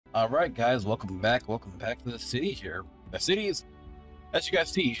All right, guys, welcome back. Welcome back to the city here. The city is, as you guys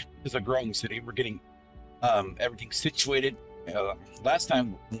see, is a growing city. We're getting everything situated. Last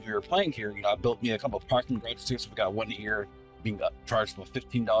time when we were playing here, I built me a couple of parking garages too. So we got one here being charged about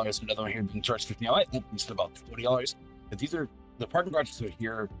 $15, another one here being charged $15. I think it's about $20. But these are the parking garages are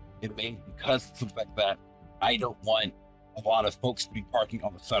here in Maine because of the fact that I don't want a lot of folks to be parking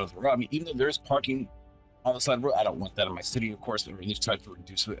on the side of the road. I mean, even though there's parking on the side of the road, I don't want that in my city, of course. I really try to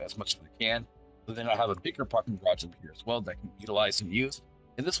reduce it as much as I can. But then I have a bigger parking garage over here as well that I can utilize and use.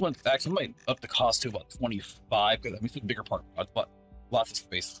 And this one actually might up the cost to about 25 because I mean it's a bigger parking garage, but lots of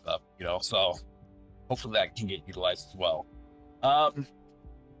space and stuff, so hopefully that can get utilized as well.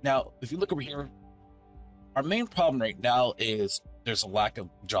 Now, if you look over here, our main problem right now is there's a lack of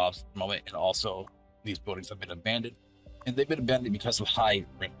jobs at the moment, and also these buildings have been abandoned, and they've been abandoned because of high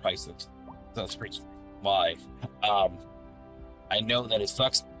rent prices. So that's pretty why. I know that it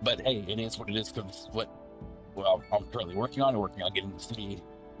sucks, but hey, it is what it is because well, I'm currently working on getting the city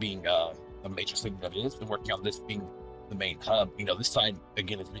being a major city that it is, and working on this being the main hub. This side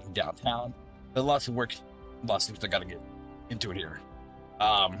again is being downtown. There's lots of work, lots of things I got to get into it here.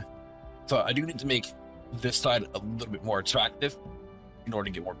 So I do need to make this side a little bit more attractive in order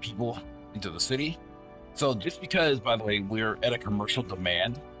to get more people into the city. So just because, by the way, we're at a commercial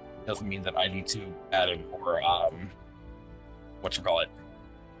demand doesn't mean that I need to add in more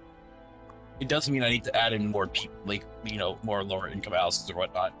it doesn't mean I need to add in more people, like more lower income houses or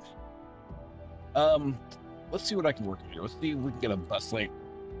whatnot. Let's see what I can work with here. Let's see if we can get a bus lane,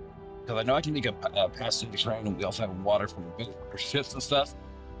 because I know I can make a passenger train, and we also have water for ships and stuff,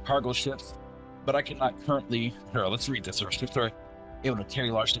 cargo ships, but I cannot currently. Here, let's read this. Our ships are able to carry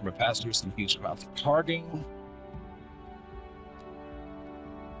large number of passengers and huge amounts of cargo.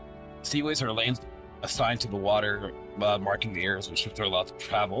 Seaways are lanes assigned to the water, marking the areas where ships are allowed to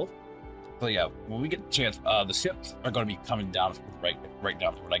travel. So yeah, when we get the chance, the ships are going to be coming down right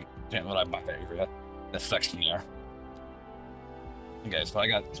down to when I buy that area, that section there. Okay, so I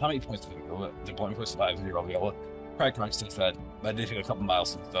got how many points did we go? Deployment points 5-0. We got probably correct since that. I did hit a couple miles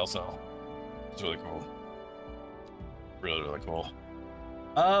since though, so it's really cool. Really cool.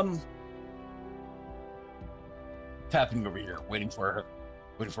 Tapping over here, waiting for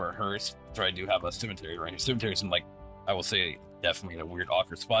a hearse. So I do have a cemetery right here. Cemetery's in, like, I will say, definitely in a weird,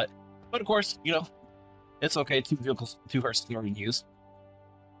 awkward spot. But of course, it's okay. 2 vehicles, 2 hearses are in use.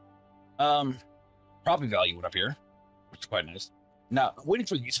 Property value went up here, which is quite nice. Now, I'm waiting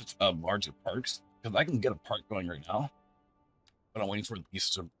for the use of larger parks, because I can get a park going right now. But I'm waiting for the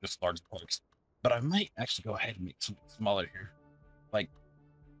use of just larger parks. But I might actually go ahead and make something smaller here. Like,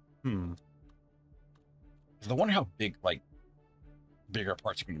 because I wonder how big, bigger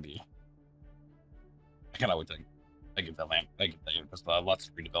parts are going to be. I kind of would think. I get that land. I get that because lots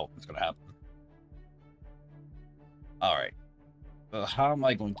of redevelopment is going to happen. All right. So how am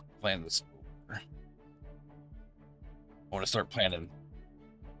I going to plan this over? I want to start planning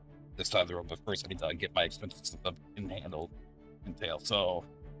this side of the road, but first I need to get my expenses up in entail. So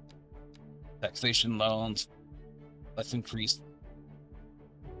taxation loans. Let's increase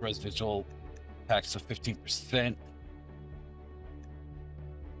residential tax to 15%.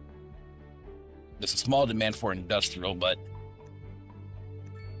 There's a small demand for industrial, but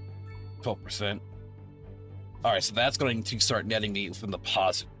 12%. All right, so that's going to start netting me from the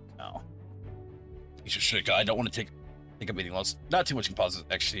positive now. I don't want to take up any loans. Not too much in positive,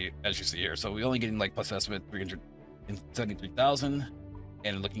 actually, as you see here. So we're only getting plus estimate 373,000,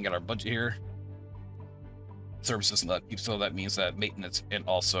 and looking at our budget here, services left. So that means that maintenance and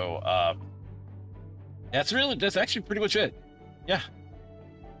also that's actually pretty much it. Yeah.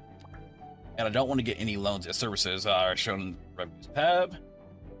 And I don't want to get any loans as services are shown in the revenues tab.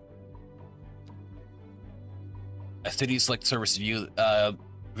 A city select service view,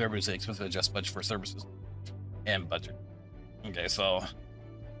 revenues and expenses adjust budget for services and budget. Okay, so.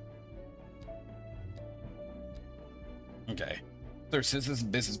 Okay. Services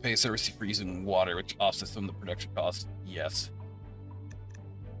and business pay service for using water, which offsets some of the production costs. Yes.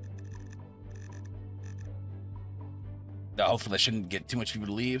 Now, hopefully, I shouldn't get too much people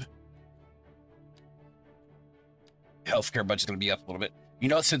to leave. Healthcare budget's going to be up a little bit.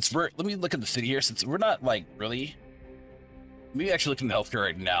 Since let me look at the city here. Since we're not really, let me actually look into healthcare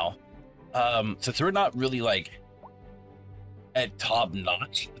right now. Since we're not really at top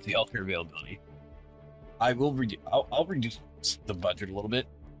notch with the healthcare availability, I will I'll reduce the budget a little bit.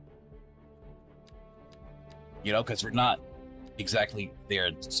 Because we're not exactly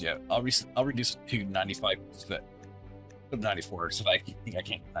there just yet. I'll reduce it to 95%, 94, so I think I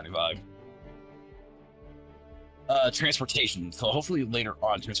can't get 95. Transportation. So hopefully later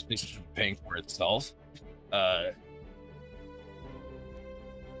on, transportation should be paying for itself. Let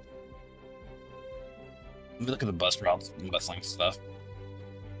me look at the bus routes and bus line stuff.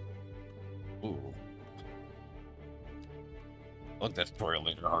 Ooh. Look, that tutorial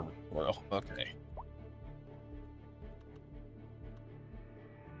later, harbor tutorial. Okay.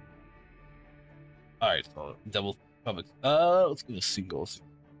 Alright, so double public. Let's go to singles.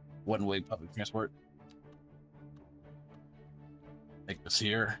 One-way public transport. Make this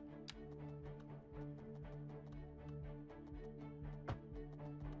here.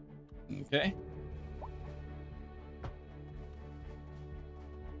 Okay.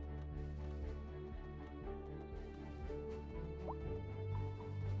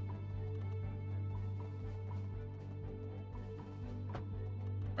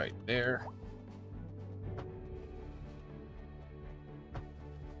 Right there.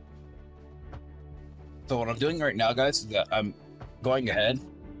 So what I'm doing right now, guys, is that I'm going ahead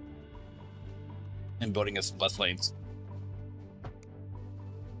and building us bus lanes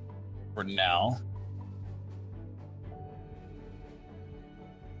for now.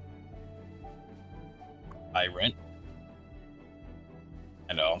 I rent.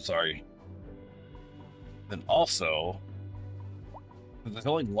 I know, I'm sorry. Then also, there's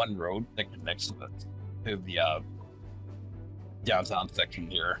only one road that connects to the downtown section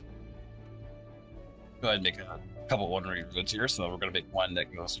here. Go ahead and make a couple one-way roads here. So we're gonna make one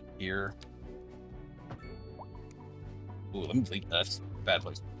that goes here. Ooh, let me delete that. That's a bad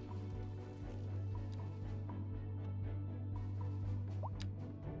place.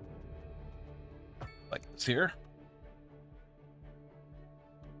 Like this here.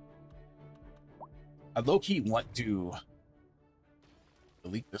 I low-key want to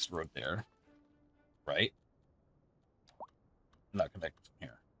delete this road there, right? Not connected from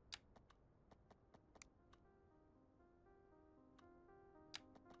here.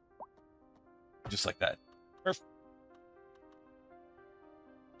 Just like that. Perfect.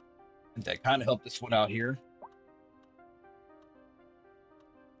 And that kind of helped this one out here.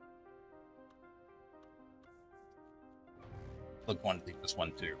 Look, one to leave this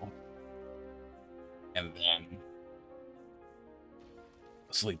one too. And then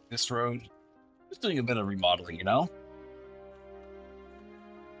let's leave this road. Just doing a bit of remodeling, you know?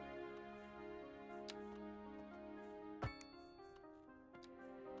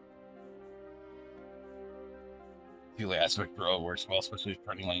 Fuel aspect road works well, especially with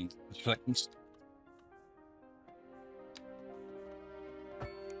turning lane intersections.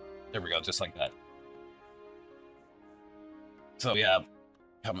 There we go, just like that. So yeah,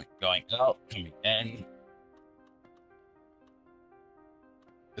 going out, coming in.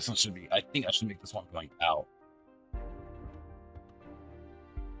 This one should be, I think I should make this one going out.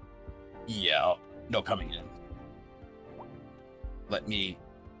 Yeah, no, coming in. Let me,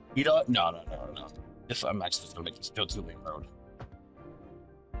 you know, no. I'm actually just gonna make this go 2-lane road.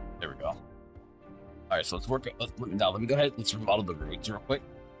 There we go. All right, so let's work. Now let me go ahead. Let's remodel the roads real quick.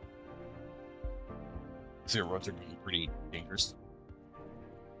 See, our roads are getting pretty dangerous.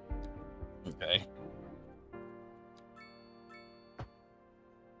 Okay.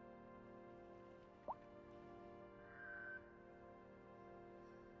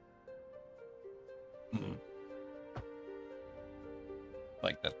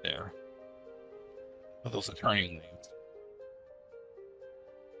 Like that there. Oh, those are turning lanes.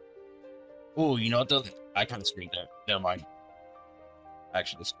 Oh, you know what though? I kind of screwed there. Never mind. I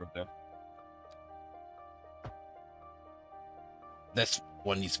actually just screwed there. This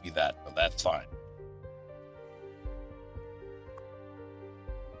one needs to be that, but that's fine.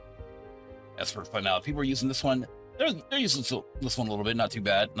 As for fun now, people are using this one. They're using this one a little bit, not too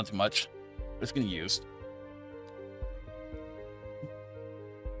bad, not too much. But it's getting used.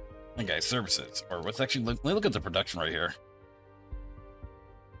 Okay, services, or what's actually, let me look at the production right here.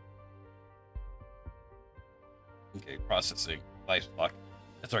 Okay, processing, livestock.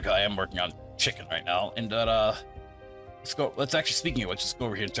 That's right, I am working on chicken right now, and let's actually, speaking of which, let's go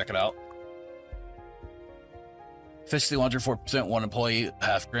over here and check it out. Officially 104%, one employee,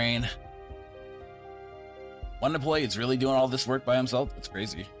 half grain. One employee is really doing all this work by himself? That's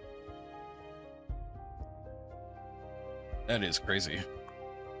crazy. That is crazy.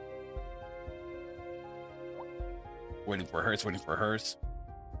 Waiting for hers.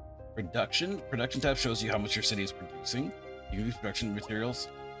 Production tab shows you how much your city is producing. You can use production materials.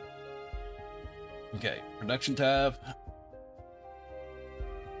 Okay, production tab.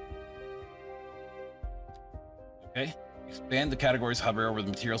 Okay, expand the categories, hover over the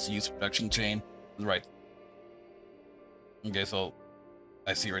materials to use production chain. Right. Okay, so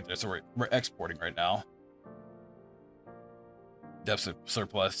I see right there. So we're exporting right now. deficit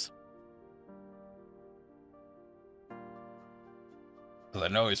surplus. Because I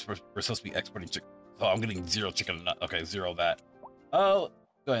know we're supposed to be exporting chicken. So I'm getting 0 chicken. Okay, 0 of that. Oh,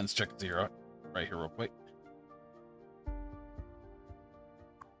 go ahead and check 0 right here real quick.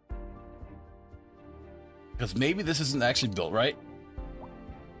 Because maybe this isn't actually built right.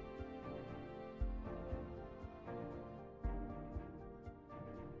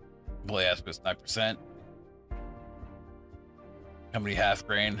 Blade aspect 9%. Company half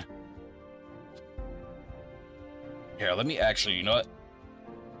grain. Here, let me actually, you know what?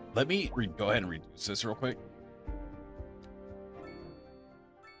 Let me go ahead and reduce this real quick.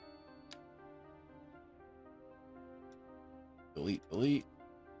 Delete, delete.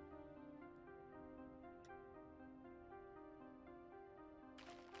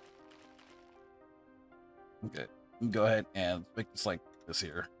 Okay, go ahead and make this like this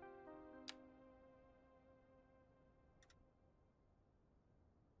here.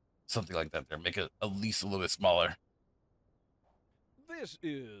 Something like that there. Make it at least a little bit smaller. This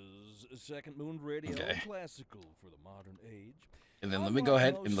is Second Moon Radio, classical for the modern age. And then let me go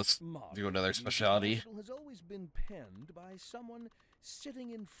ahead and let's do another specialty. Has always been penned by someone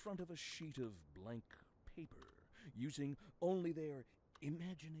sitting in front of a sheet of blank paper, using only their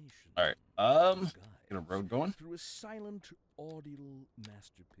imagination. All right, get a road going through a silent, audible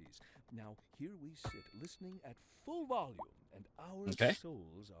masterpiece. Now here we sit, listening at full volume, and our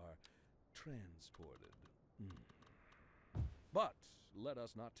souls are transported. But let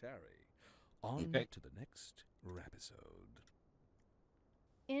us not tarry. On to the next episode.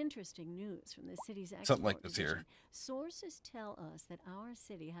 Interesting news from the city's export something like this division. here. Sources tell us that our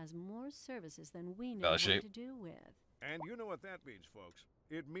city has more services than we know what to do with. And you know what that means, folks.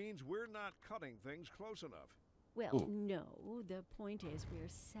 It means we're not cutting things close enough. Well, no. The point is we're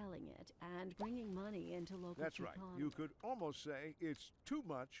selling it and bringing money into local That's right. You could almost say it's too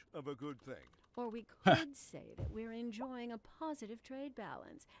much of a good thing. Or we could say that we're enjoying a positive trade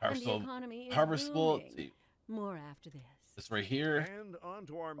balance and the economy is booming. More after this. It's right here. And on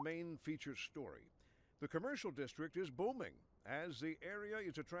to our main feature story. The commercial district is booming as the area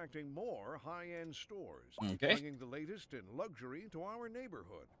is attracting more high-end stores, bringing the latest in luxury to our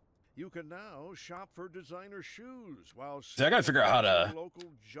neighborhood. You can now shop for designer shoes while I gotta figure out how to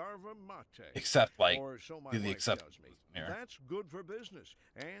local Jarva mate. Accept, like, or so my do the wife accept tells me. here. That's good for business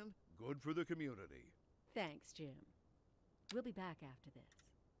and good for the community. Thanks, Jim. We'll be back after this.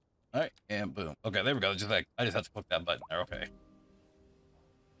 All right, and boom. Okay, there we go. Just like I just have to click that button there. Okay.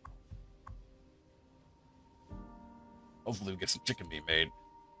 Hopefully we get some chicken being made.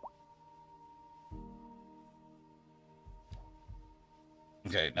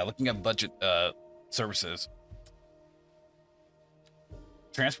 Okay, now looking at budget services.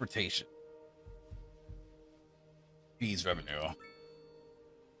 Transportation. Fees revenue.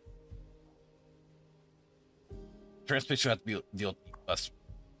 Transportation have to be deal with bus.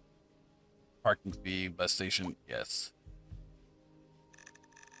 Parking fee, bus station, yes.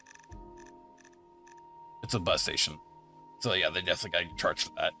 It's a bus station. So yeah, they definitely got charged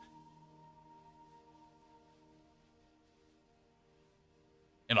for that.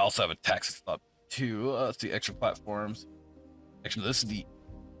 And also have a tax stop too. Let's see, extra platforms. Actually, this is the...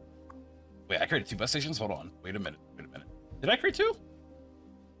 Wait, I created 2 bus stations? Hold on. Wait a minute. Did I create 2?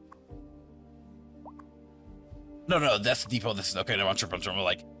 No, that's the depot. This is... Okay, no, I'm tripping. I'm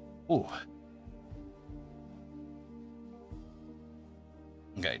like, ooh.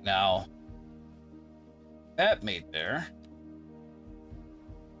 Okay, now... That made there.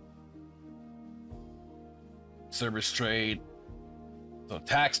 Service trade. So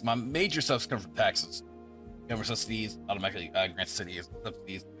tax, my major stuff's coming from taxes. Government subsidies automatically grant cities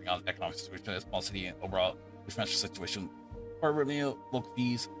subsidies depending on economic situation, small city, and overall financial situation. Part revenue, local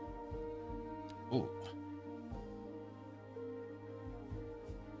fees. Ooh.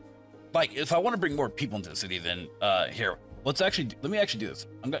 Like, if I want to bring more people into the city, then here, let me actually do this.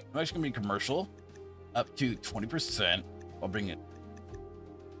 I'm actually gonna be commercial up to 20%. I'll bring it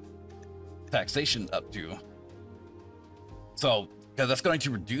taxation up to. So, because that's going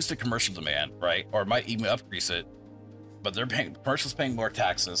to reduce the commercial demand, right? Or it might even increase it. But commercial's paying more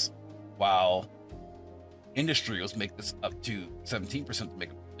taxes, while industrials make this up to 17% to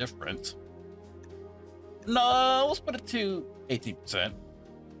make a difference. No, let's put it to 18%.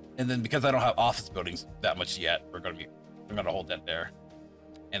 And then because I don't have office buildings that much yet, I'm gonna hold that there.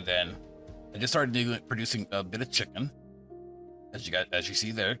 And then I just started producing a bit of chicken, as you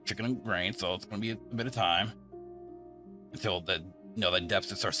see there, chicken and grain. So it's gonna be a bit of time until the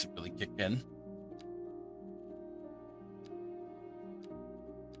deficit starts to really kick in.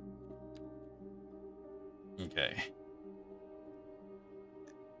 Okay.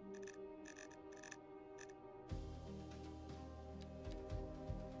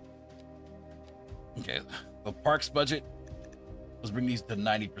 Okay, the parks budget. Let's bring these to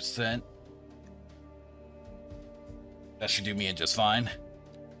 90%. That should do me in just fine.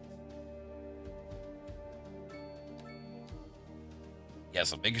 Yeah,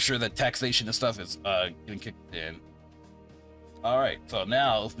 so making sure that taxation and stuff is getting kicked in. All right, so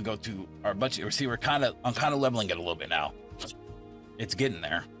now if we go to our budget, we see I'm kind of leveling it a little bit now. It's getting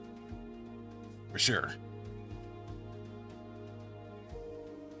there, for sure.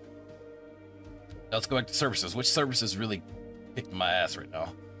 Now let's go back to services. Which service is really kicking my ass right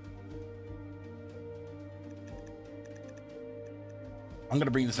now? I'm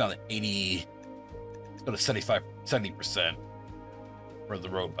gonna bring this down to 80. Let's go to 70% for the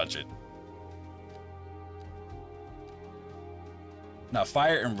road budget. Now,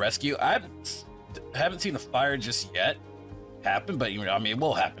 fire and rescue. I haven't seen a fire just yet happen, but I mean, it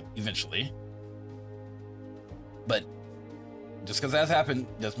will happen eventually. But just because that's happened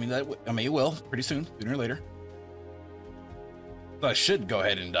doesn't mean that it will pretty soon, sooner or later. So I should go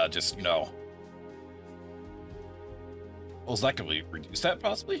ahead and just, most likely reduce that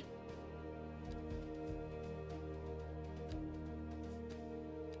possibly.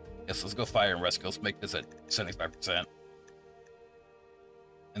 Yes, let's go fire and rescue. Let's make this at 75%.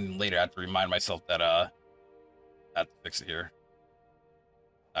 And later I have to remind myself that I have to fix it here.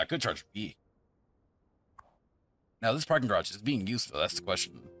 I could charge fee. Now this parking garage is being used though, that's the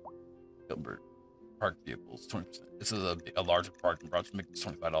question. Gilbert, park vehicles, 20%. This is a larger parking garage, make this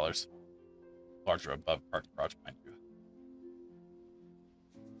 $25. Larger above parking garage, mind you.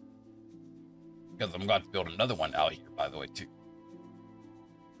 Because I'm going to build another one out here, by the way, too.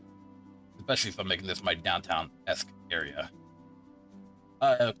 Especially if I'm making this my downtown-esque area.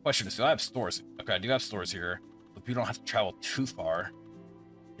 Question is, do I have stores? Okay, I do have stores here, but people don't have to travel too far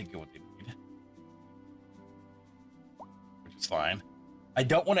to get what they need, which is fine. I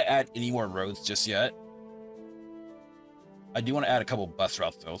don't want to add any more roads just yet. I do want to add a couple bus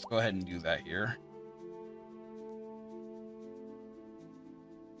routes, though. Let's go ahead and do that here.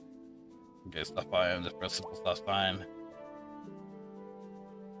 Okay, stuff fine. Just press simple stuff fine.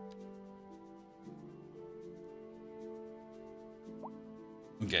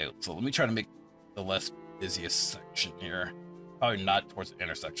 Okay, so let me try to make the less busiest section here. Probably not towards the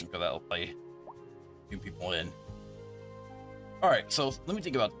intersection because that'll play few people in. All right, so let me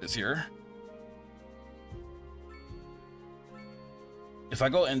think about this here. If I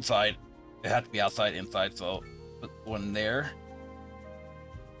go inside, it has to be outside, inside. So put one there.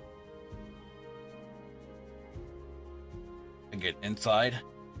 And get inside.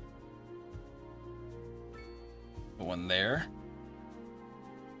 Put one there.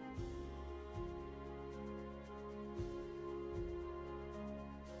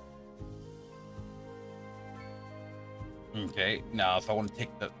 Okay, now if I want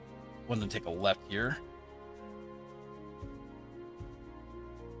to take a left here.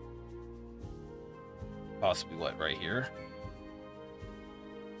 Possibly what, right here?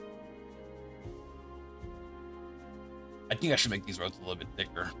 I think I should make these roads a little bit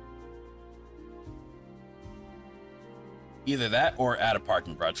thicker. Either that or add a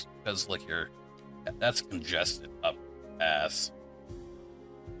parking garage, because look here, that's congested up ass.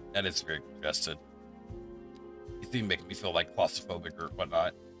 That is very congested. It's even making me feel like claustrophobic or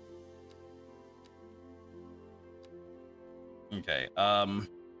whatnot. Okay,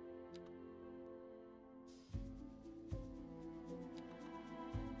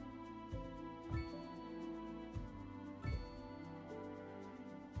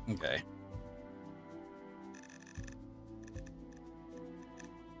 okay.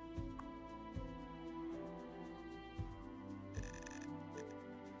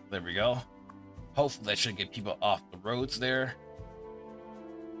 There we go. Hopefully that should get people off the roads there.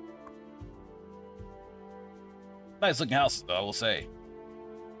 Nice looking houses though, I will say.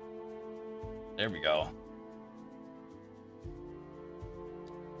 There we go.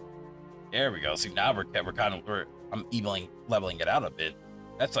 There we go. See, now I'm leveling it out a bit.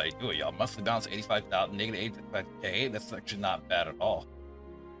 That's how you do it, y'all. Monthly balance 85,000, negative 85K. That's actually not bad at all.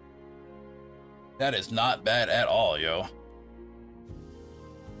 That is not bad at all, yo.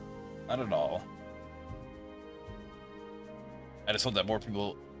 Not at all. I just hope that more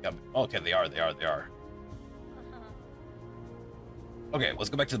people. Okay, they are. Okay, let's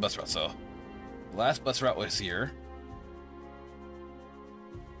go back to the bus route. So, the last bus route was here.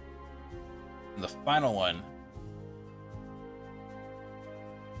 And the final one.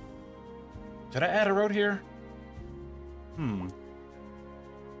 Did I add a road here? Now,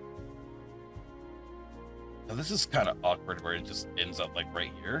 this is kind of awkward where it just ends up like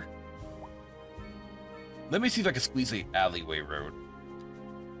right here. Let me see if I can squeeze a alleyway road.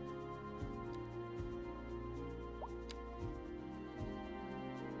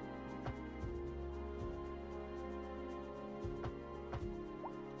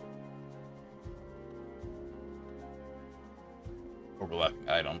 overlapping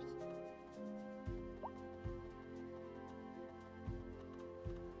items.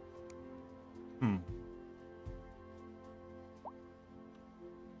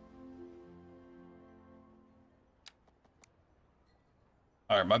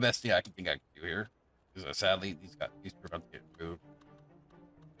 All right, my best thing I can do here is sadly these prevent getting moved.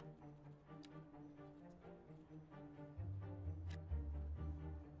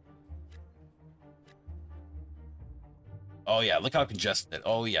 Oh yeah, look how congested it.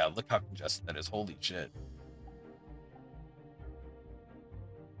 Oh yeah, look how congested that is. Holy shit.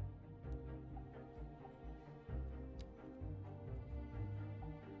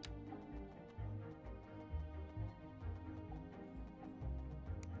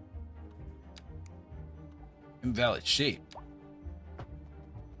 Invalid shape.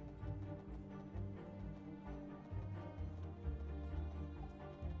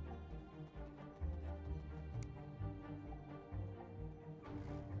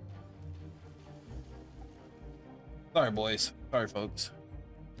 Sorry, boys. Sorry, folks.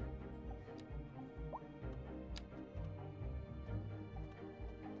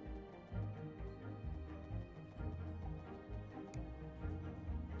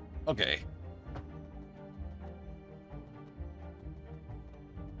 Okay.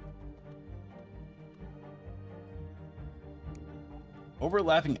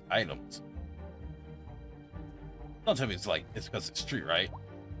 Overlapping items. Don't tell me it's because it's street, right?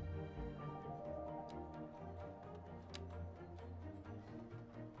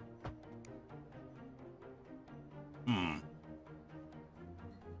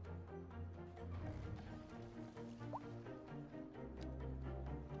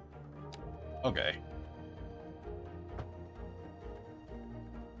 Okay.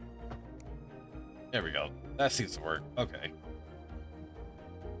 There we go. That seems to work. Okay.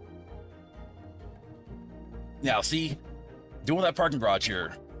 Now, see, doing that parking garage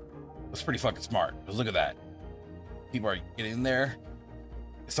here was pretty fucking smart. Because look at that. People are getting in there.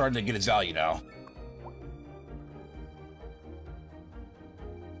 It's starting to get its value now.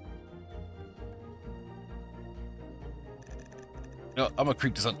 You know, I'm gonna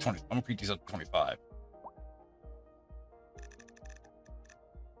creep this up to 20. I'm gonna creep these up to 25.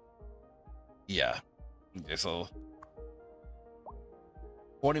 Yeah. Okay, so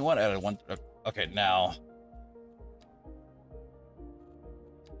 21 out of 1. Okay, now.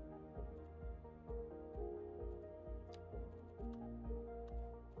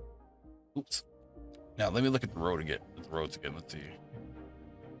 Oops. Now let me look at the road again. The roads again. Let's see.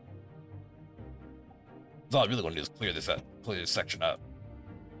 All I really want to do is clear this section up.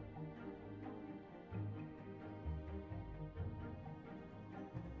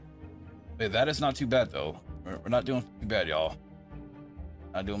 Hey, that is not too bad though. We're not doing too bad, y'all.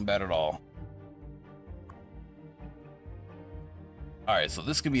 Not doing bad at all. All right, so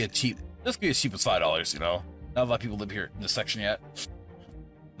this could be a cheap. This could be as cheap as $5. You know, not a lot of people live here in this section yet.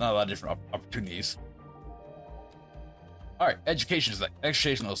 Not a lot of different opportunities. All right,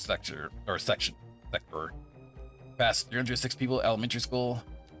 educational sector. Past 306 people, elementary school,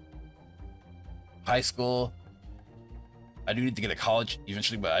 high school. I do need to get a college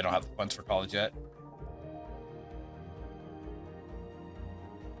eventually, but I don't have the funds for college yet.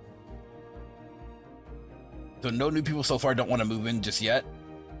 So no new people so far don't want to move in just yet,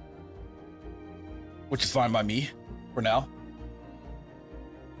 which is fine by me for now.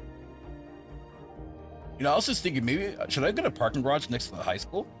 You know, I was just thinking, maybe should I get a parking garage next to the high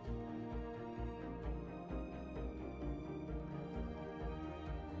school?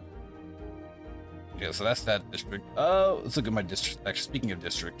 Yeah, so that's that district. Let's look at my district. Actually, speaking of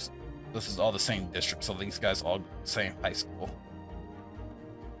districts, this is all the same district, so these guys all go to the same high school.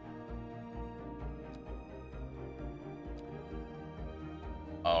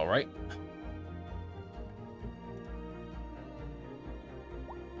 All right.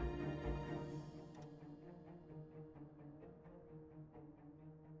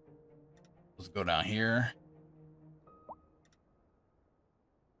 Let's go down here.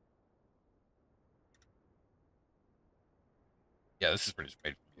 Yeah, this is pretty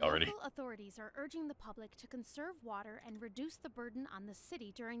straight already. Local authorities are urging the public to conserve water and reduce the burden on the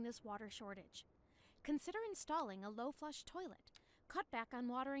city during this water shortage. Consider installing a low-flush toilet, cut back on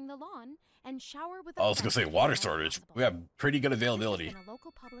watering the lawn, and shower with. I was gonna say water shortage. We have pretty good availability. This has been a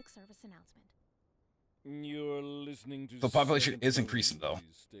local public service announcement. You're listening to the population is increasing though.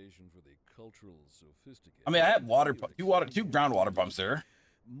 Station for the cultural sophisticated. I mean, I have two groundwater pumps there.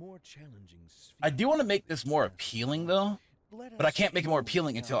 More challenging. I do want to make this more appealing though. But I can't make it more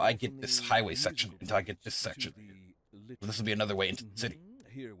appealing until I get this highway section, until I get this section. So this will be another way into the city.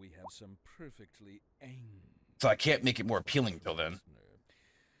 Here we have some perfectly so I can't make it more appealing until then.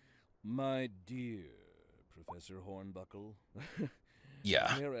 My dear Professor Hornbuckle,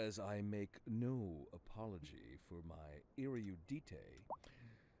 yeah. Whereas I make no apology for my erudite,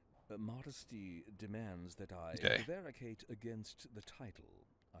 modesty demands that I prevaricate against the title.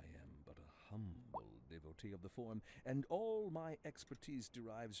 I am but a humble devotee of the form, and all my expertise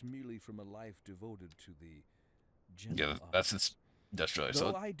derives merely from a life devoted to the gentle arts. That's its industrial.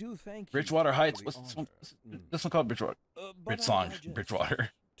 So I do thank Bridgewater Heights. What's this one? This one called Bridgewater. Bridgewater.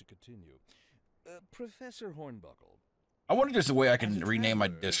 To continue, Professor Hornbuckle. I wonder if there's a way I can rename my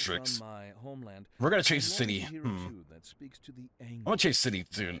districts. My homeland, we're gonna change the city. That speaks to the I'm gonna change city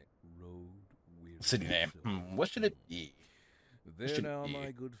soon. City name. What should it be? There now,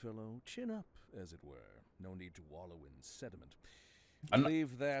 my good fellow. Chin up, as it were. No need to wallow in sediment. I'm gonna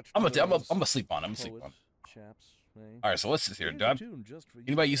sleep on it. I'm gonna sleep on it. Chaps, eh? All right, so what's this here?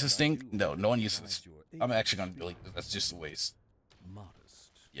 Anybody use this thing? No, no one uses this. I'm actually gonna delete this. That's just a waste.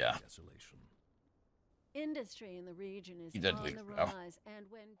 Modest. Yeah. Desolation. Industry in the region is on the rise, and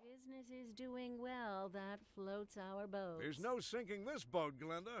when business is doing well, that floats our boat. There's no sinking this boat,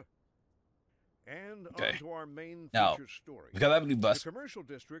 Glenda. And on to our main feature story. We got that new bus. The commercial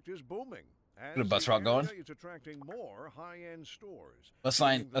district is booming. Got a bus route going. It's attracting more high-end stores. Bus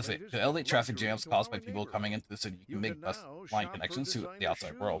line, let's see. To elevate traffic jams caused by people coming into the city, you can make bus line connections to the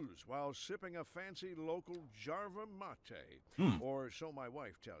outside world. While sipping a fancy local Jarva mate, or so my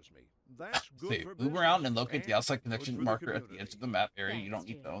wife tells me. That's good for move around and locate the outside connection marker at the edge of the map area. You don't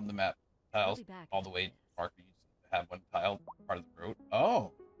need to own the map tiles all the way marker. You just have one tile part of the road.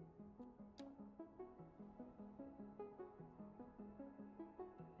 Oh.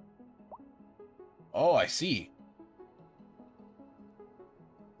 Oh, I see.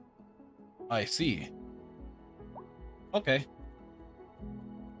 I see. Okay.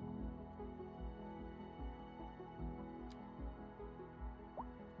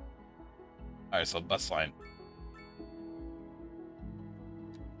 Alright, so bus line.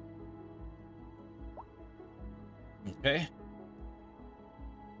 Okay.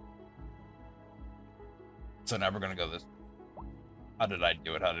 So now we're gonna go this. How did I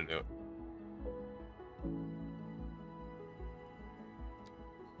do it? How to do it?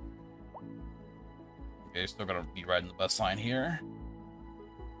 Okay, still gonna be riding the bus line here.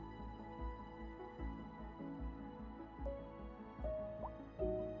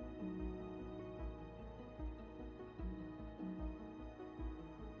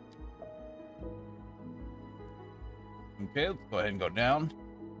 Okay, let's go ahead and go down.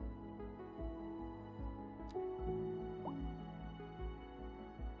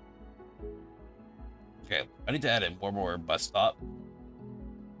 Okay, I need to add in one more bus stop.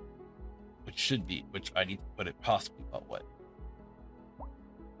 Which I need to put it possibly about what?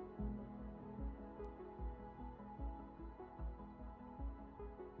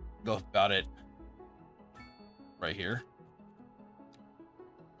 Go about it right here.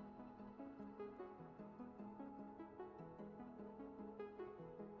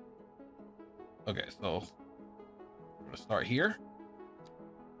 Okay, so we're gonna start here.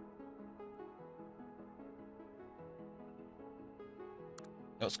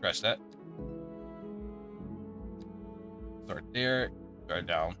 Don't scratch that. Start there, start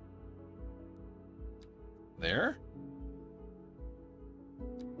down there.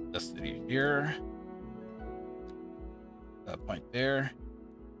 The city here. That point there.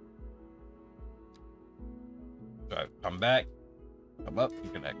 Drive, come back, come up,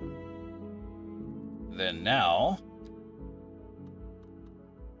 and connect. Then now,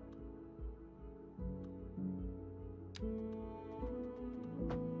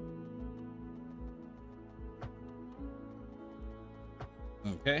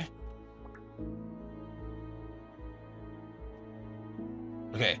 okay.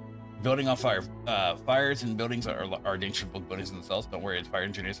 Okay. Building on fire. Fires in buildings are dangerous for buildings themselves. Don't worry, fire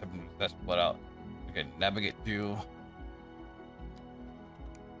engineers have been best split out. Okay, navigate to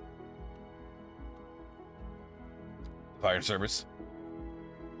fire service.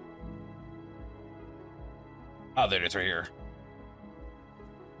 Oh, there it is right here.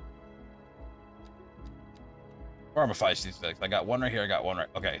 Or I'm gonna fight these things. I got one right here, I got one right.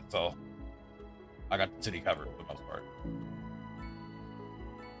 Okay, so I got the city covered for the most part.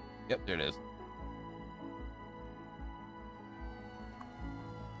 Yep, there it is.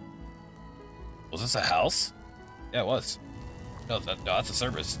 Was this a house? Yeah, it was. No, that's a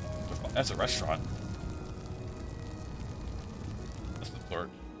service. That's a restaurant. That's the floor.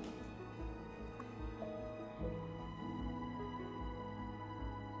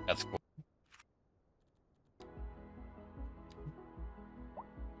 That's cool.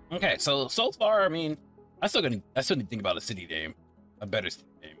 Okay, so far, I mean, I still need to think about a city name, a better city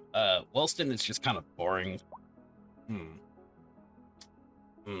name. Wellston is just kind of boring.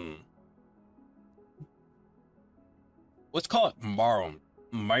 Let's call it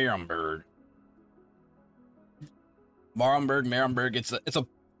Marienburg. Marienburg. It's a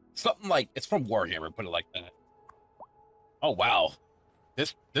something like, it's from Warhammer, put it like that. Oh wow.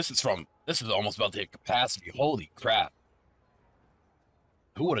 This is almost about to hit capacity. Holy crap.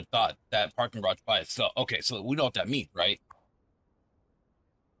 Who would have thought that parking garage by itself? Okay, so we know what that means, right?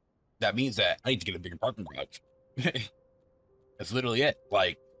 That means that I need to get a bigger parking garage. That's literally it.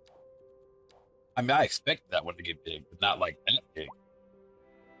 Like, I mean, I expected that one to get big, but not like that big.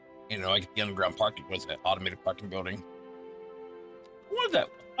 You know, I get the underground parking, what's that, automated parking building? I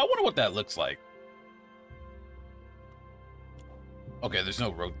wonder what that looks like. Okay, there's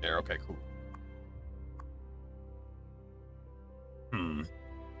no road there. Okay, cool.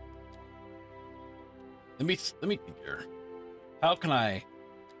 Let me think here. How can I...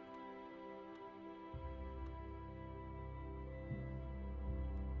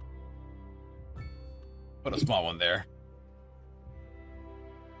 put a small one there.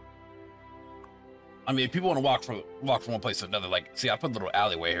 I mean, if people want to walk from one place to another, like, see, I put a little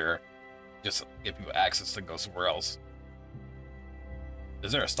alleyway here, just to give people access to go somewhere else.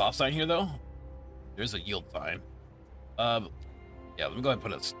 Is there a stop sign here though? There's a yield sign. Yeah, let me go ahead and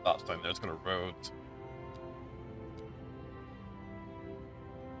put a stop sign there. Let's go to roads.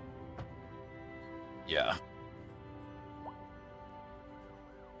 Yeah.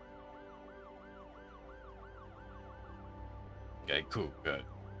 Okay, cool, good.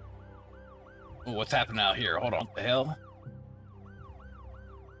 Ooh, what's happening out here? Hold on, what the hell?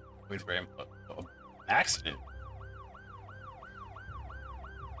 Wait for him. Accident.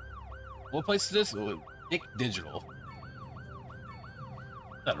 What place is this? Oh, Dick Digital.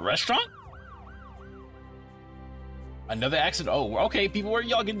 Is that a restaurant? Another accident? Oh, okay, people, where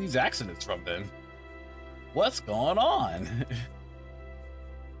y'all getting these accidents from then? What's going on?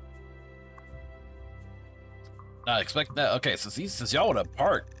 Not expecting that. Okay, so since y'all would have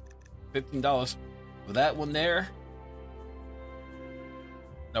parked $15 for that one there.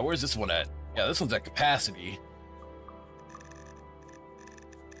 Now, where's this one at? Yeah, this one's at capacity.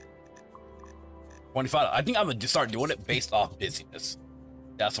 25. I think I'm gonna just start doing it based off busyness.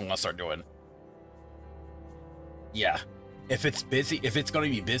 That's what I'm gonna start doing. Yeah, if it's busy, if it's gonna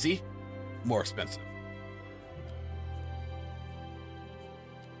be busy, more expensive.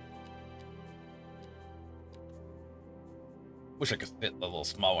 Wish I could fit the little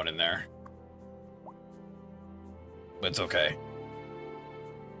small one in there, but it's okay.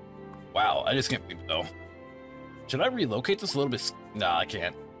 Wow, I just can't believe it though. Should I relocate this a little bit? Nah, I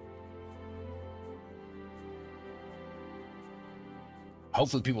can't.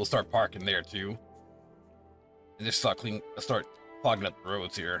 Hopefully people will start parking there too. And just start clogging up the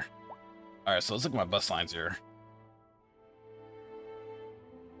roads here. Alright, so let's look at my bus lines here.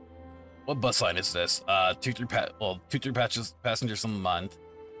 What bus line is this? 2-3 passengers a month.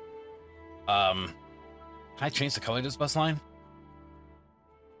 Can I change the color of this bus line?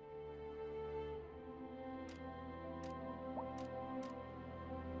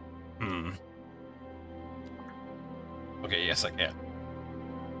 Okay, yes I can.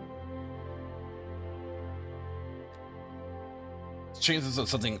 Change this to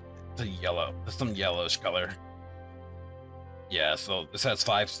something to yellow, some yellowish color. Yeah, so this has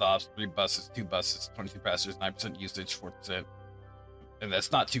 5 stops, 3 buses, 2 buses, 22 passengers, 9% usage, 4%, and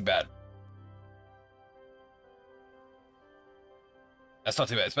that's not too bad. That's not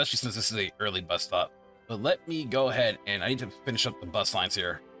too bad, especially since this is a early bus stop. But let me go ahead and I need to finish up the bus lines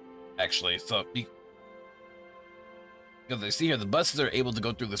here, actually. So because I see here the buses are able to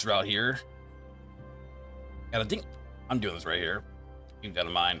go through this route here, and I think I'm doing this right here. Keep that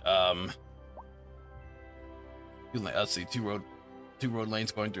in mind. Let's see, two road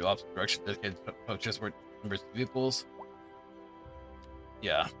lanes going through opposite direction, dedicated public transport numbers of vehicles.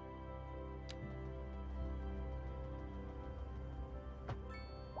 Yeah.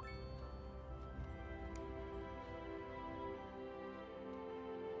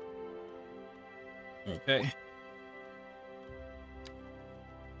 Okay.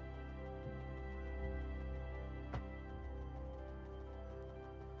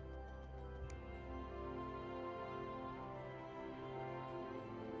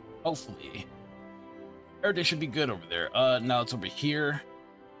 Hopefully. Everything should be good over there. Now it's over here.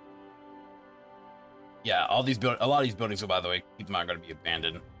 Yeah, a lot of these buildings, by the way, keep in mind, are going to be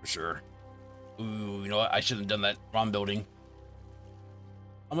abandoned for sure. Ooh, you know what? I shouldn't have done that. Wrong building.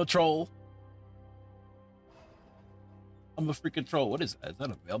 I'm a troll. I'm a freaking troll. What is that? Is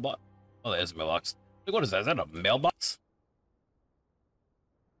that a mailbox? Oh, that is a mailbox. Like, what is that? Is that a mailbox?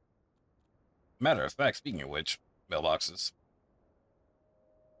 Matter of fact, speaking of which, mailboxes.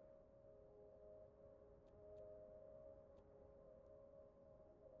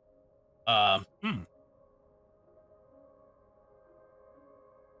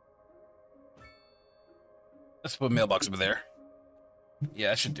 Let's put a mailbox over there.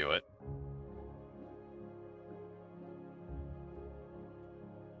 Yeah, I should do it.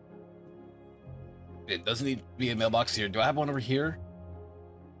 It doesn't need to be a mailbox here. Do I have one over here?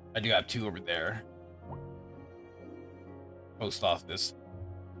 I do have two over there. Post office.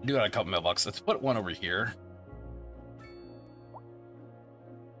 I do have a couple mailboxes. Let's put one over here.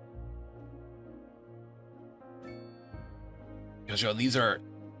 Because, you know, these are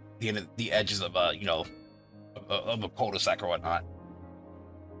the edges of, you know, of a cul-de-sac or whatnot.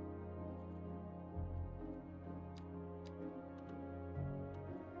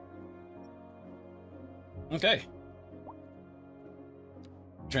 Okay.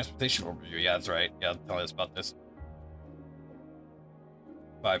 Transportation overview. Yeah, that's right. Yeah, tell us about this.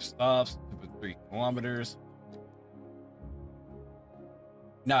 5 stops, 2.3 kilometers.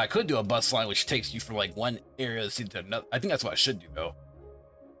 Now, I could do a bus line which takes you from like one area of the city to another. I think that's what I should do, though.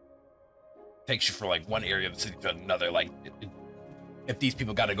 Takes you from like one area of the city to another. Like, if these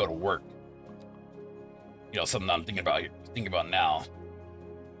people got to go to work, you know, something I'm thinking about now.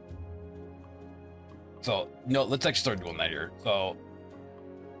 So, no, let's actually start doing that here. So,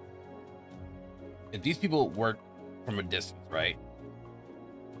 if these people work from a distance, right?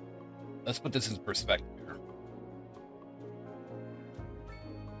 Let's put this in perspective here.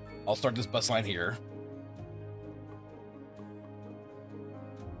 I'll start this bus line here.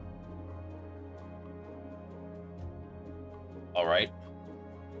 All right.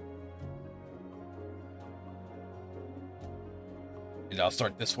 And I'll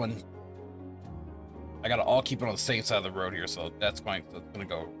start this one. I gotta all keep it on the same side of the road here, so that's going. So it's gonna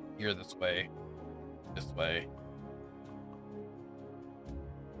go here this way, this way.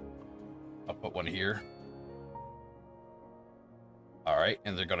 I'll put one here. All right,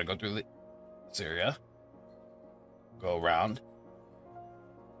 and they're gonna go through this area, go around,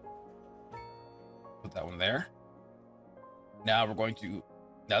 put that one there. Now we're going to.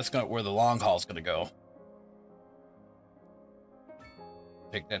 That's gonna where the long haul is gonna go.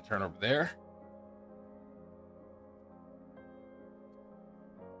 Take that turn over there.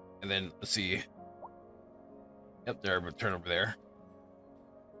 And then let's see. Yep, there, but turn over there.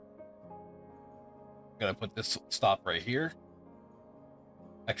 Gonna put this stop right here.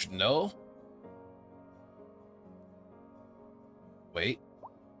 Actually, no. Wait.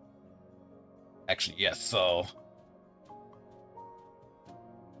 Actually, yes. So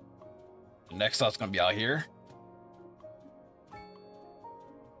the next stop's gonna be out here.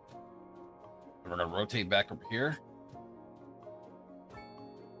 We're gonna rotate back over here.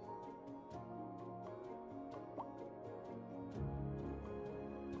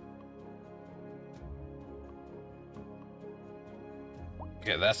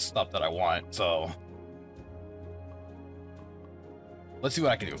 Okay, that's stuff that I want, so let's see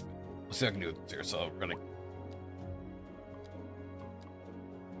what I can do. Let's see what I can do with this here. So we're gonna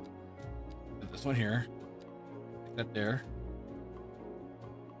put this one here, put that there,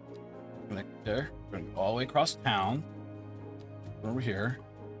 connect there. We're gonna go all the way across town. Over here.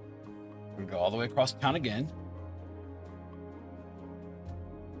 We're gonna go all the way across town again.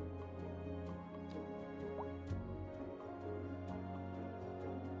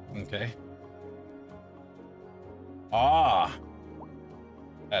 Okay. Ah,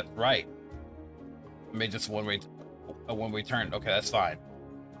 that's right. I made just a one-way turn. Okay, that's fine.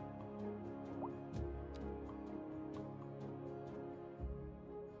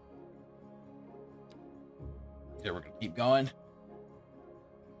 Okay, we're gonna keep going.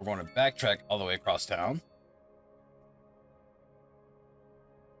 We're going to backtrack all the way across town.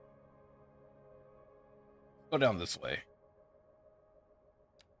 Go down this way.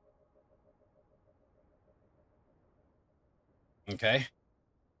 Okay.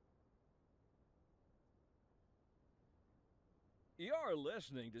 You're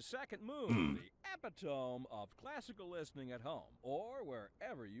listening to Second Moon, the epitome of classical listening at home or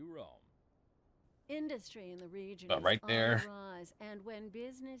wherever you roam. Industry in the region right there. Rise, and when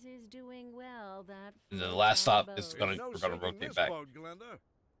business is doing well, that. And then the last stop is we're gonna rotate back.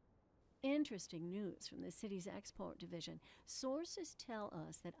 interesting news from the city's export division. Sources tell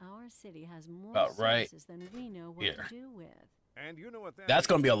us that our city has more resources than we know what to do with. And you know what that's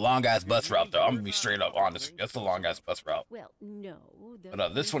going to be a long-ass bus route, though. I'm going to be straight up honest. That's a long-ass bus route. Well, no.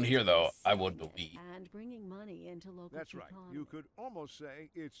 But this one here, though, I would believe. And bringing money into local That's right. economy. You could almost say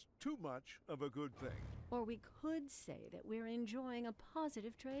it's too much of a good thing. Or we could say that we're enjoying a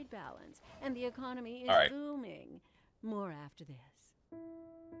positive trade balance, and the economy is booming. More after this.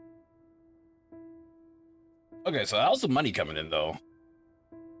 Okay, so how's the money coming in, though?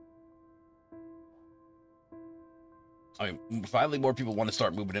 I mean, finally more people want to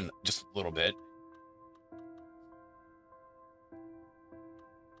start moving in just a little bit.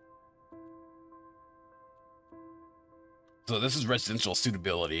 So this is residential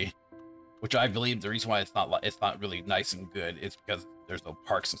suitability, which I believe the reason why it's not really nice and good is because there's no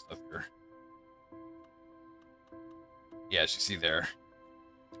parks and stuff here. Yeah, as you see there.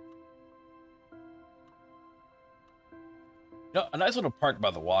 No, a nice little park by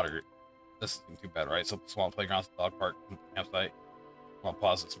the water. This isn't too bad, right? So small playground, dog park, campsite, small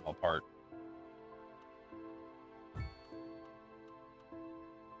plaza, small park.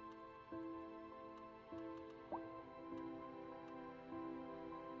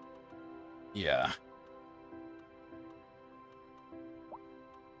 Yeah.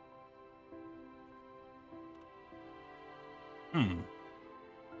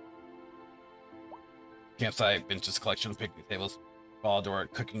 Campsite, benches, collection, picnic tables, all door,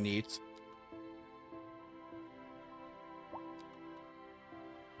 cooking needs.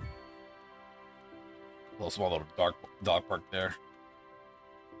 Small little dog park there.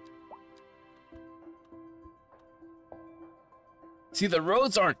 See, the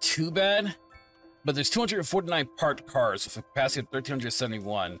roads aren't too bad, but there's 249 parked cars with a capacity of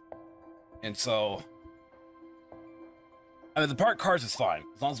 1,371. And so, I mean, the parked cars is fine,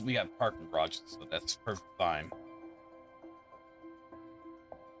 as long as we have parking garages, so that's perfectly fine.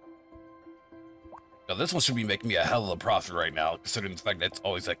 Now, this one should be making me a hell of a profit right now, considering the fact that it's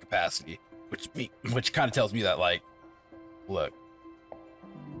always at capacity. Which kind of tells me that, like, look.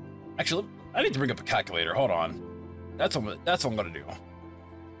 Actually, I need to bring up a calculator. Hold on. That's what I'm gonna do.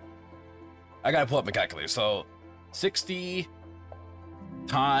 I gotta pull up my calculator. So, 60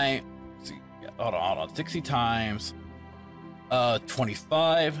 times. See, yeah, hold on. 60 times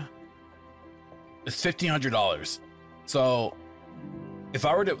 25 is $1,500. So, if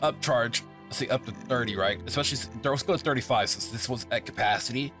I were to upcharge, let's say up to 30, right? Especially, let's go to 35 since this was at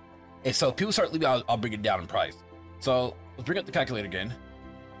capacity. And so people start leaving, I'll bring it down in price. So let's bring up the calculator again.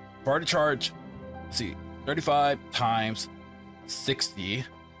 If I were to charge, let's see, 35 times 60,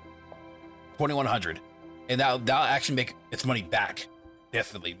 2,100. And that'll actually make its money back.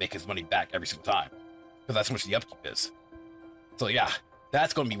 Definitely make its money back every single time. Because that's how much the upkeep is. So yeah,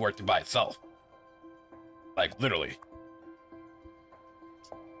 that's going to be worth it by itself. Like, literally.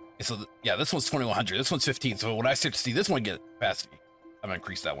 And so, yeah, this one's 2,100. This one's 15. So when I start to see this one get capacity, I'm gonna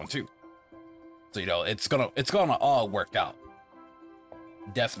increase that one too. So you know, it's gonna all work out.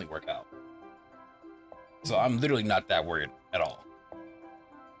 Definitely work out. So I'm literally not that worried at all.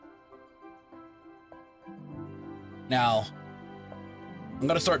 Now, I'm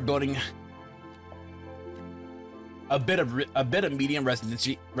gonna start building a bit of medium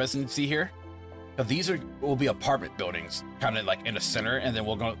residency here. Because these will be apartment buildings, kind of like in the center, and then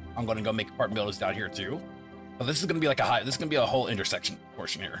I'm gonna go make apartment buildings down here too. So this is gonna be like this is gonna be a whole intersection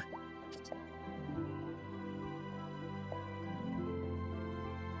portion here.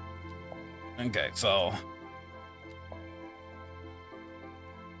 Okay, so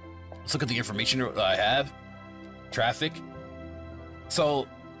let's look at the information that I have. Traffic. So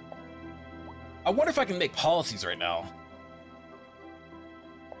I wonder if I can make policies right now.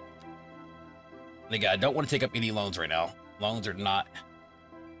 And again, I don't want to take up any loans right now. Loans are not.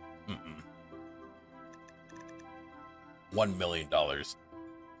 $1 million.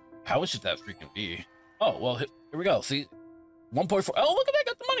 How much should that freaking be? Oh, well, here we go. See, 1.4. Oh, look at that.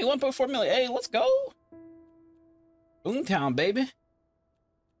 Got the money. 1.4 million. Hey, let's go. Boomtown, baby.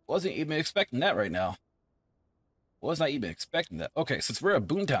 Wasn't even expecting that right now. Was not even expecting that. Okay, since we're a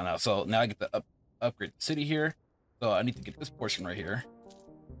boomtown now, so now I get to upgrade the city here. So I need to get this portion right here.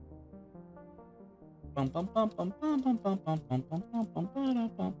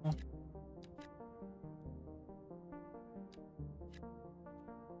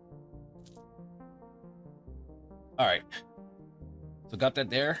 All right, so got that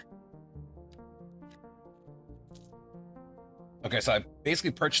there. Okay, so I basically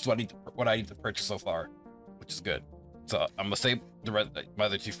purchased what I need to purchase so far, which is good. So I'm gonna save my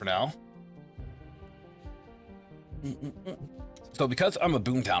other two for now. So because I'm a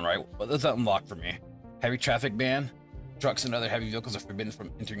boomtown, right? What does that unlock for me? Heavy traffic ban. Trucks and other heavy vehicles are forbidden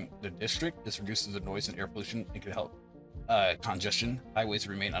from entering the district. This reduces the noise and air pollution and can help congestion. Highways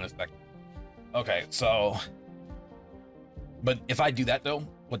remain unaffected. Okay, so... But if I do that, though,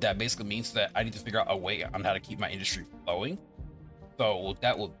 what that basically means is that I need to figure out a way on how to keep my industry flowing. So what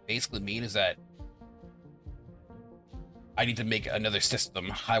that will basically mean is that I need to make another system,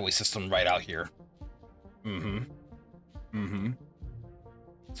 highway system right out here.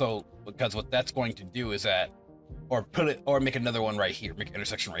 So, because what that's going to do is that, or make another one right here, make an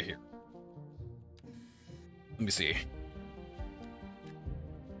intersection right here. Let me see.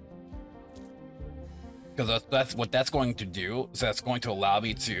 Because that's what that's going to do, is that's going to allow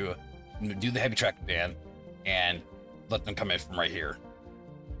me to do the heavy traffic ban and let them come in from right here.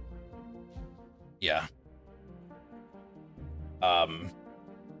 Yeah.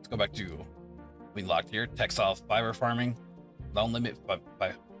 Let's go back to we locked here. Textile fiber farming, loan limit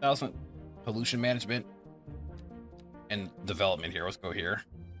 5,000, pollution management, and development here. Let's go here.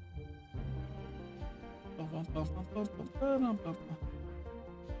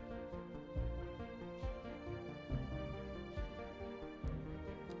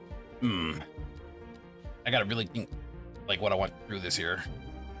 I gotta really think like what I want through this here.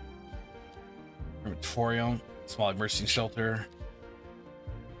 Crematorium, small emergency shelter,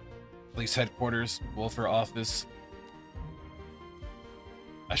 police headquarters, welfare office,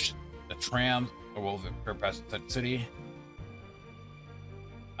 a tram, or welfare pass inside the city.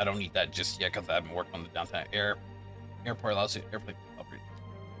 I don't need that just yet because I haven't worked on the downtown airport allows the airplane to operate.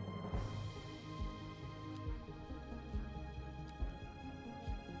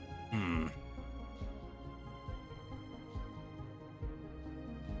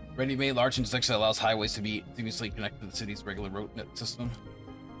 Ready-made large intersection allows highways to be seamlessly connected to the city's regular road net system.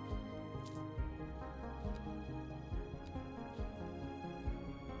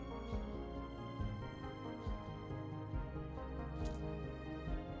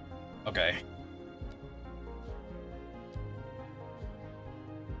 Okay.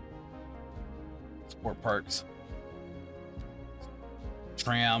 Sport parks.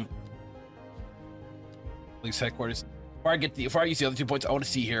 Tram. Police headquarters. Before I use the other 2 points, I want to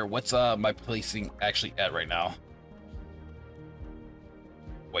see here what's my placing actually at right now.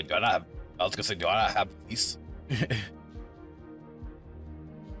 Wait, do I not have? I was gonna say, do I not have police?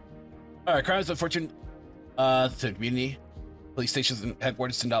 All right, crimes of fortune to the community. Police stations and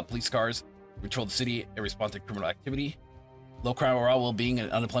headquarters send out police cars, patrol the city, and respond to criminal activity. Low crime morale, well-being,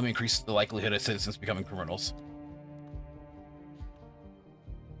 and unemployment increase the likelihood of citizens becoming criminals.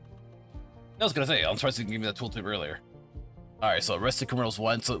 I was gonna say, I'm surprised you didn't give me that tooltip earlier. All right, so arrested criminals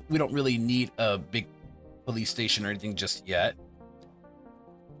 1. So we don't really need a big police station or anything just yet.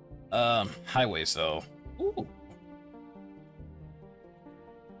 Highways though. Ooh.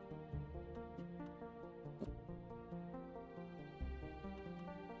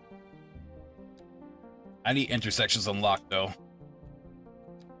 I need intersections unlocked though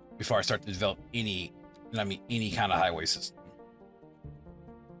before I start to develop any kind of highway system.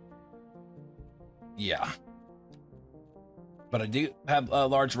 Yeah. But I do have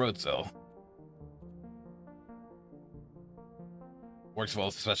large roads though. Works well,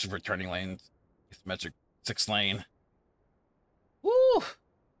 especially for turning lanes. Symmetric 6-lane. Woo!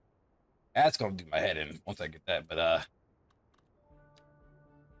 That's gonna do my head in once I get that, but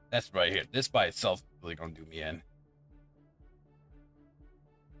that's right here. This by itself is really gonna do me in.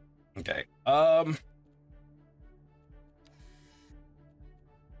 Okay. I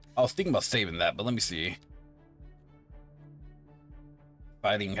was thinking about saving that, but let me see.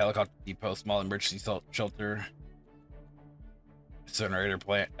 Fighting helicopter depot, small emergency shelter, incinerator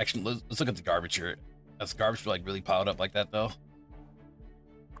plant. Actually, let's look at the garbage here. That's garbage like really piled up like that though.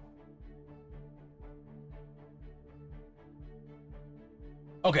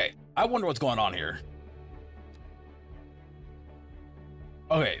 Okay, I wonder what's going on here.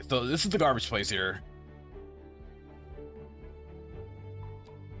 Okay, so this is the garbage place here.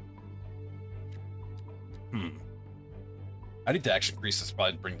 I need to actually increase this,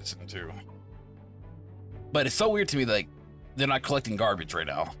 probably bring this in too. But it's so weird to me, like, they're not collecting garbage right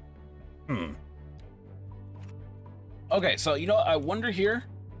now. Okay, so, you know, I wonder here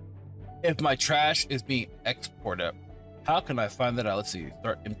if my trash is being exported. How can I find that out? Let's see.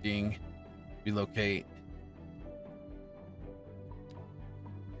 Start emptying. Relocate.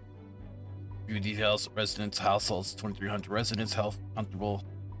 View details. Residents, households, 2,300 residents. Health, comfortable.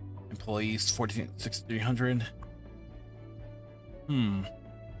 Employees, 6,300.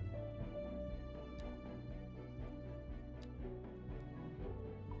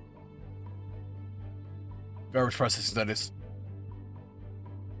 Garbage processing, that is.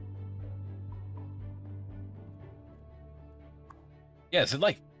 Yeah, is it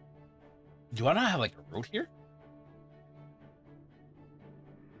like... Do I not have like a road here?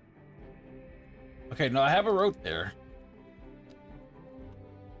 Okay, no, I have a road there.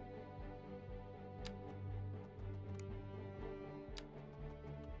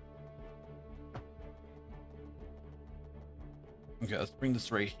 Okay, let's bring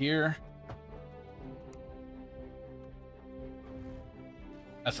this right here.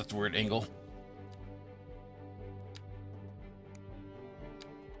 That's a weird angle.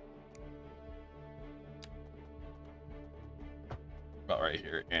 About right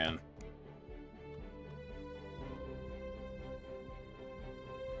here, and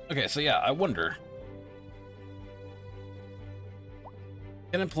okay, so yeah, I wonder,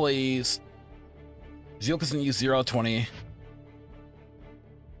 can employees vehicles in use 0 out of 20?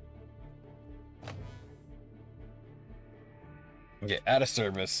 Okay, out of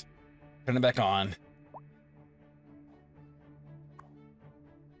service. Turn it back on.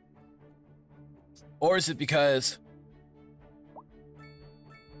 Or is it because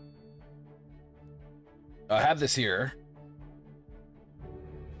I have this here?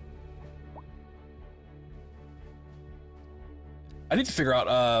 I need to figure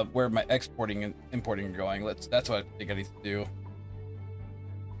out where my exporting and importing are going. That's what I think I need to do.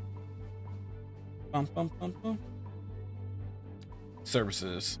 Bum, bum, bum, bum.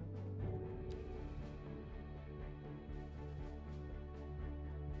 Services.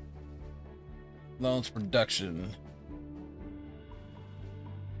 Loans, production.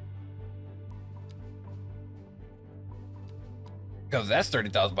 Because that's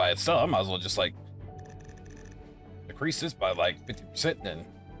 30,000 by itself. I might as well just like decrease this by like 50% then.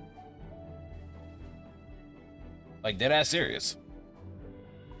 Like dead ass serious.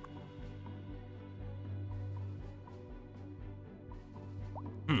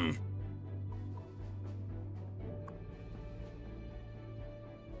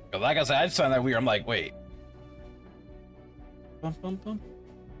 Like I said, I just found that weird. I'm like, wait. Bum, bum, bum.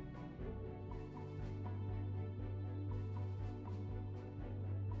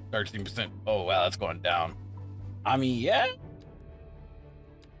 13%. Oh, wow, that's going down. I mean, yeah.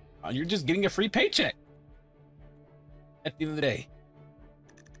 You're just getting a free paycheck at the end of the day.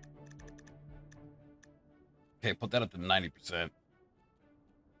 Okay, put that up to 90%.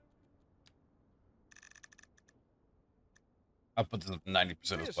 I'll put this up to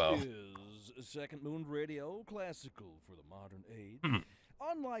 90% as well. This is Second Moon Radio, classical for the modern age.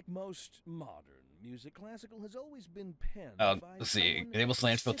 Unlike most modern music, classical has always been penned by let's see. Enables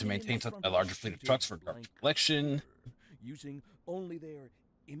landfill to maintain such a larger fleet of trucks for garbage collection. Using only their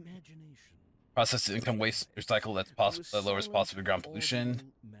imagination. Process income waste recycle that lowers possible ground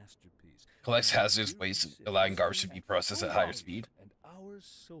pollution. Collects hazardous waste, allowing garbage to be processed at higher speed. And our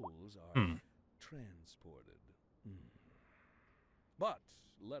souls are transported. But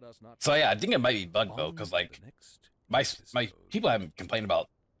let us not. So yeah, I think it might be bugged though, because like my people haven't complained about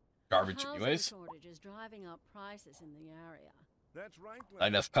garbage anyways. Shortage is driving up prices in the area. That's right. Not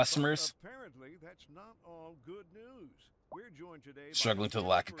enough customers. Apparently, that's not all good news. We're joined today struggling to the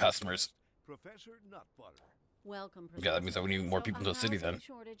lack of customers. Professor Nutbutter. Welcome, Professor. Yeah, that means that we need more people to the city then.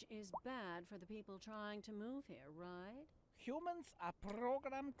 Shortage is bad for the people trying to move here, right? Humans are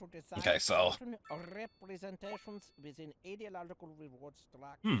programmed to design certain representations within ideological reward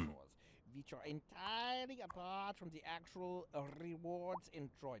structures, which are entirely apart from the actual rewards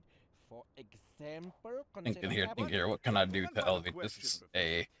enjoyed. For example, think here. What can I do to elevate this? Is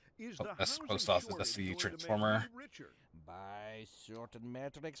a that's post office. That's the transformer. By certain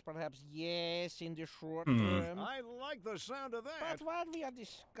metrics, perhaps yes, in the short term. I like the sound of that. But what we are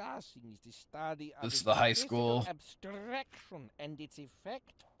discussing is the study of this is the high school. Abstraction and its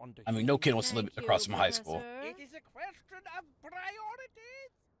effect on the. I mean, no kid wants to live across from high school. It is a question of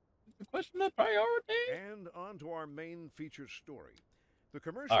priorities. The question of priority. And on to our main feature story. The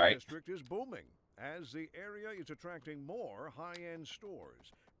commercial district is booming as the area is attracting more high-end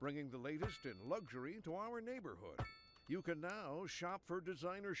stores, bringing the latest in luxury to our neighborhood. You can now shop for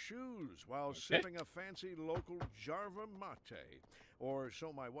designer shoes while sipping a fancy local Java mate, or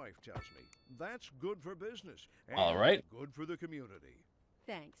so my wife tells me. That's good for business and good for the community.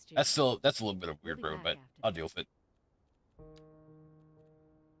 Thanks, Jim. That's a little bit of a weird road, but I'll deal with it.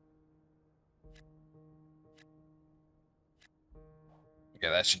 Okay,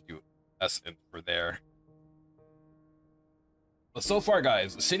 that should do us in for there. But so far,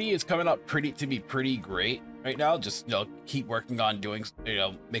 guys, the city is coming up to be pretty great right now. Just, you know, keep working on doing, you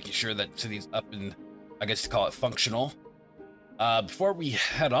know, making sure that the city's up and, I guess you call it functional. Before we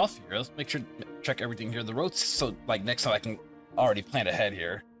head off here, let's make sure check everything here. The roads, so like next time I can already plan ahead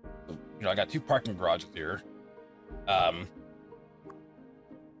here. So, you know, I got 2 parking garages here. They're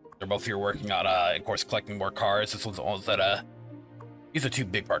both here working on, of course, collecting more cars. This one's the ones that, these are 2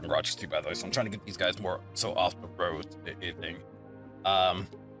 big parking garages too, by the way. So I'm trying to get these guys more so off the road, anything.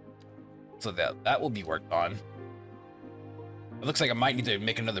 So that will be worked on. It looks like I might need to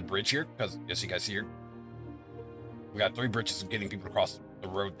make another bridge here because, as you guys see here, we got 3 bridges getting people across the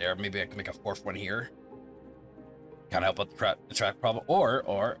road there. Maybe I can make a 4th one here. Kind of help out the traffic problem. Or.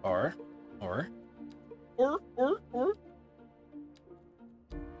 We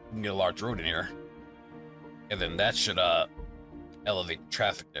can get a large road in here. And then that should elevate the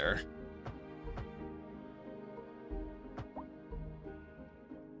traffic there.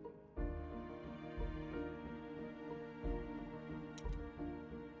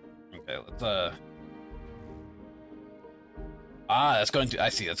 Okay, let's that's going to, I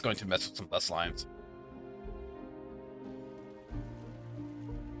see, that's going to mess with some bus lines.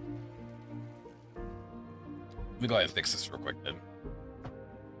 Let me go ahead and fix this real quick then.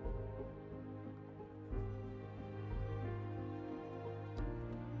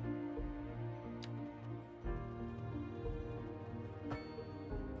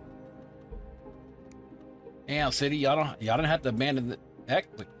 Damn, city, y'all don't have to abandon the heck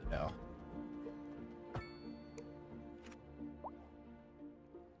quickly now.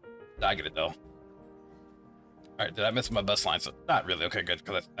 I get it though. All right, did I miss my bus line? So not really. Okay, good,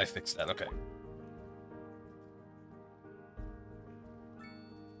 because I fixed that. Okay.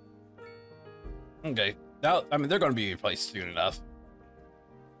 Okay. Now, I mean, they're going to be replaced soon enough.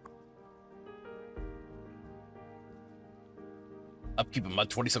 Upkeep a month,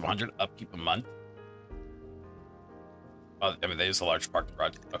 2,700. Upkeep a month. I mean, they use a large parking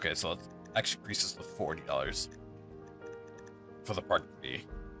garage. Okay, so let's actually increase this to $40 for the parking fee.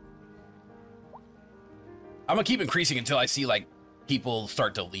 I'm gonna keep increasing until I see like people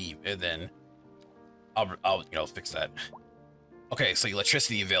start to leave, and then I'll you know, fix that. Okay, so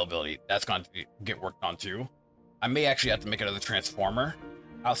electricity availability, that's going to get worked on too. I may actually have to make another transformer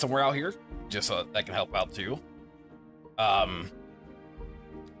out somewhere out here, just so that can help out too.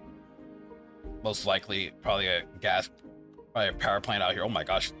 Most likely, probably a power plant out here. Oh my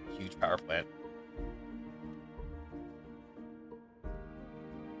gosh, huge power plant.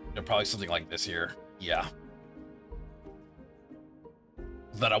 They're probably something like this here. Yeah.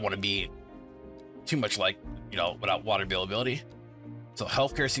 That I want to be too much like, you know, without water availability. So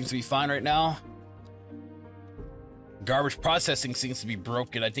healthcare seems to be fine right now. Garbage processing seems to be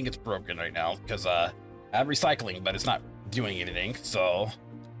broken. I think it's broken right now because I have recycling, but it's not doing anything. So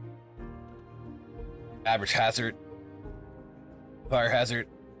average hazard, fire hazard.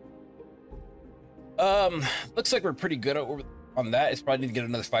 Looks like we're pretty good on that. It's probably need to get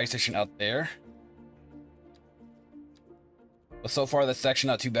another fire station out there. But so far, that's actually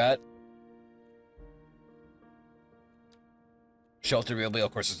not too bad. Shelter availability,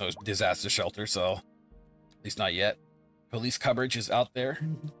 of course, there's no disaster shelter, so at least not yet. Police coverage is out there,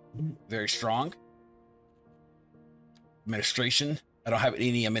 very strong. Administration, I don't have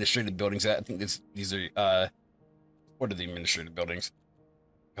any administrative buildings yet. I think these are what are the administrative buildings?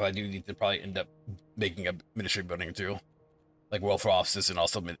 Because I do need to probably end up making an administrative building too, like welfare offices and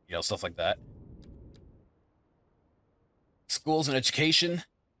also, you know, stuff like that. Schools and education.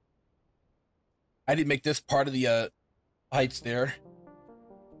 I did make this part of the heights there.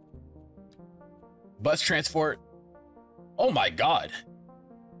 Bus transport. Oh my god.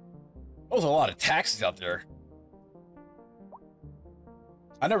 Those are a lot of taxis out there.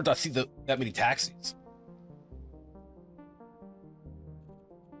 I never thought I'd see that many taxis.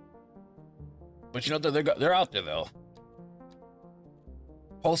 But you know, they're out there though.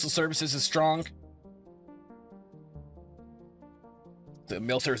 Postal services is strong. The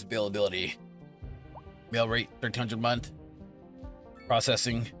mail service availability. Mail rate, 1,300 a month.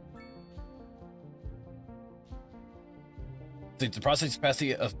 Processing. The processing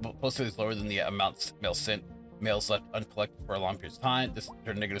capacity of postal is lower than the amounts mail sent. Mails left uncollected for a long period of time. This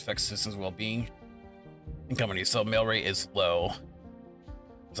negative affects systems well-being in companies. So mail rate is low.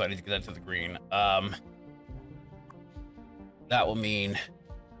 So I need to get that to the green. That will mean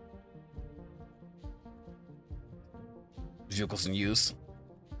vehicles in use.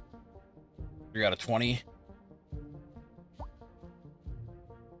 3 out of 20.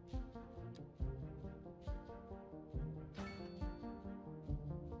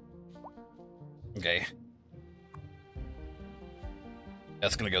 Okay.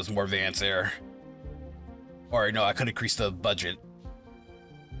 That's gonna go some more vans there. Or no, I could increase the budget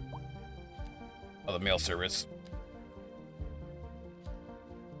of the mail service.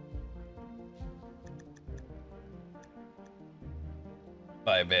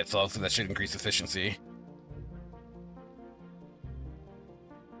 by a bit, so hopefully that should increase efficiency.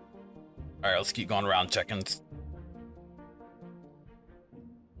 Alright, let's keep going around checking.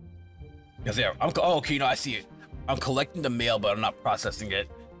 Because yeah, oh, okay, I see it. I'm collecting the mail, but I'm not processing it.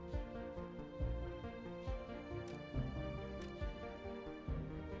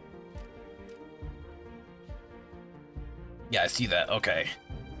 Yeah, I see that. Okay.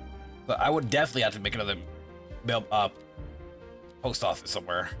 But I would definitely have to make another mail post office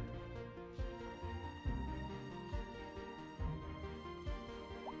somewhere.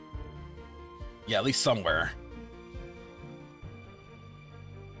 Yeah, at least somewhere.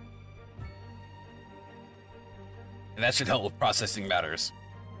 And that should help with processing matters.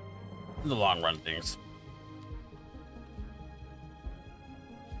 In the long run, things.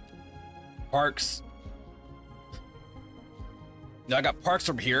 Parks. Now I got parks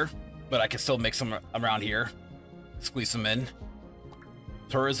from here, but I can still make some around here. Squeeze some in.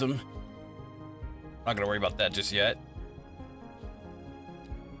 Tourism. Not gonna worry about that just yet.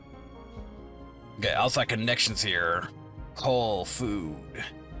 Okay, outside connections here. Coal, food.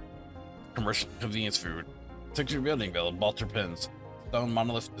 Commercial convenience food. Secondary building build, Balter pins. Stone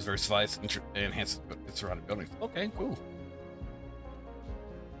monolith diversifies and enhances its surrounding buildings. Okay, cool.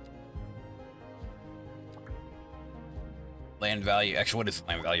 Land value. Actually, what is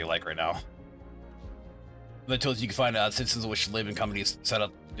land value like right now? The tools you can find out citizens which live in companies set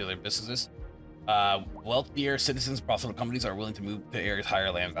up to do their businesses. Wealthier citizens, profitable companies are willing to move to areas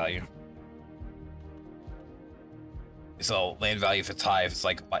higher land value. So land value, if it's high, if it's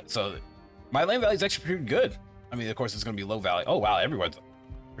like, so my land value is actually pretty good. I mean, of course, it's going to be low value. Oh, wow, everyone's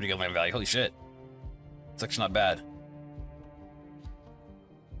pretty good land value. Holy shit. It's actually not bad.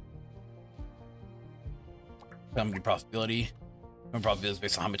 Company profitability. Company profitability is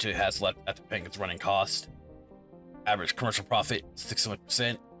based on how much it has left after paying its running cost. Average commercial profit,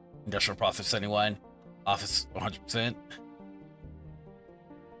 61%. Industrial profit, 71%. Office, 100%.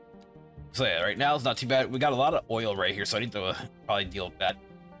 So yeah, right now it's not too bad. We got a lot of oil right here, so I need to probably deal with that.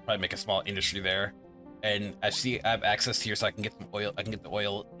 Probably make a small industry there. And I have access here, so I can get some oil. I can get the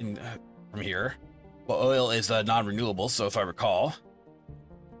oil in from here. But oil is non-renewable, so if I recall.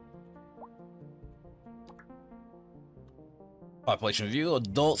 Population review: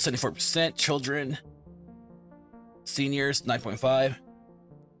 adults 74%, children, seniors 9.5.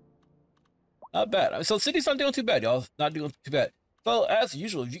 Not bad. So the city's not doing too bad, y'all. Not doing too bad. So as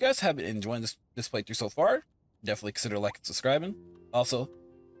usual, if you guys have been enjoying this playthrough so far, definitely consider liking and subscribing. Also,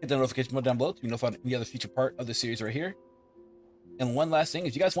 hit the notification button down below to be notified of any other future part of this series right here. And one last thing,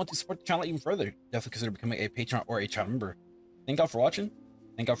 if you guys want to support the channel even further, definitely consider becoming a Patreon or a channel member. Thank y'all for watching.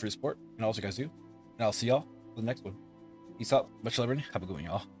 Thank y'all for your support and all you guys do. And I'll see y'all for the next one. Peace out. Much love, everybody. Have a good one,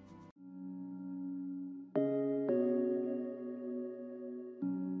 y'all.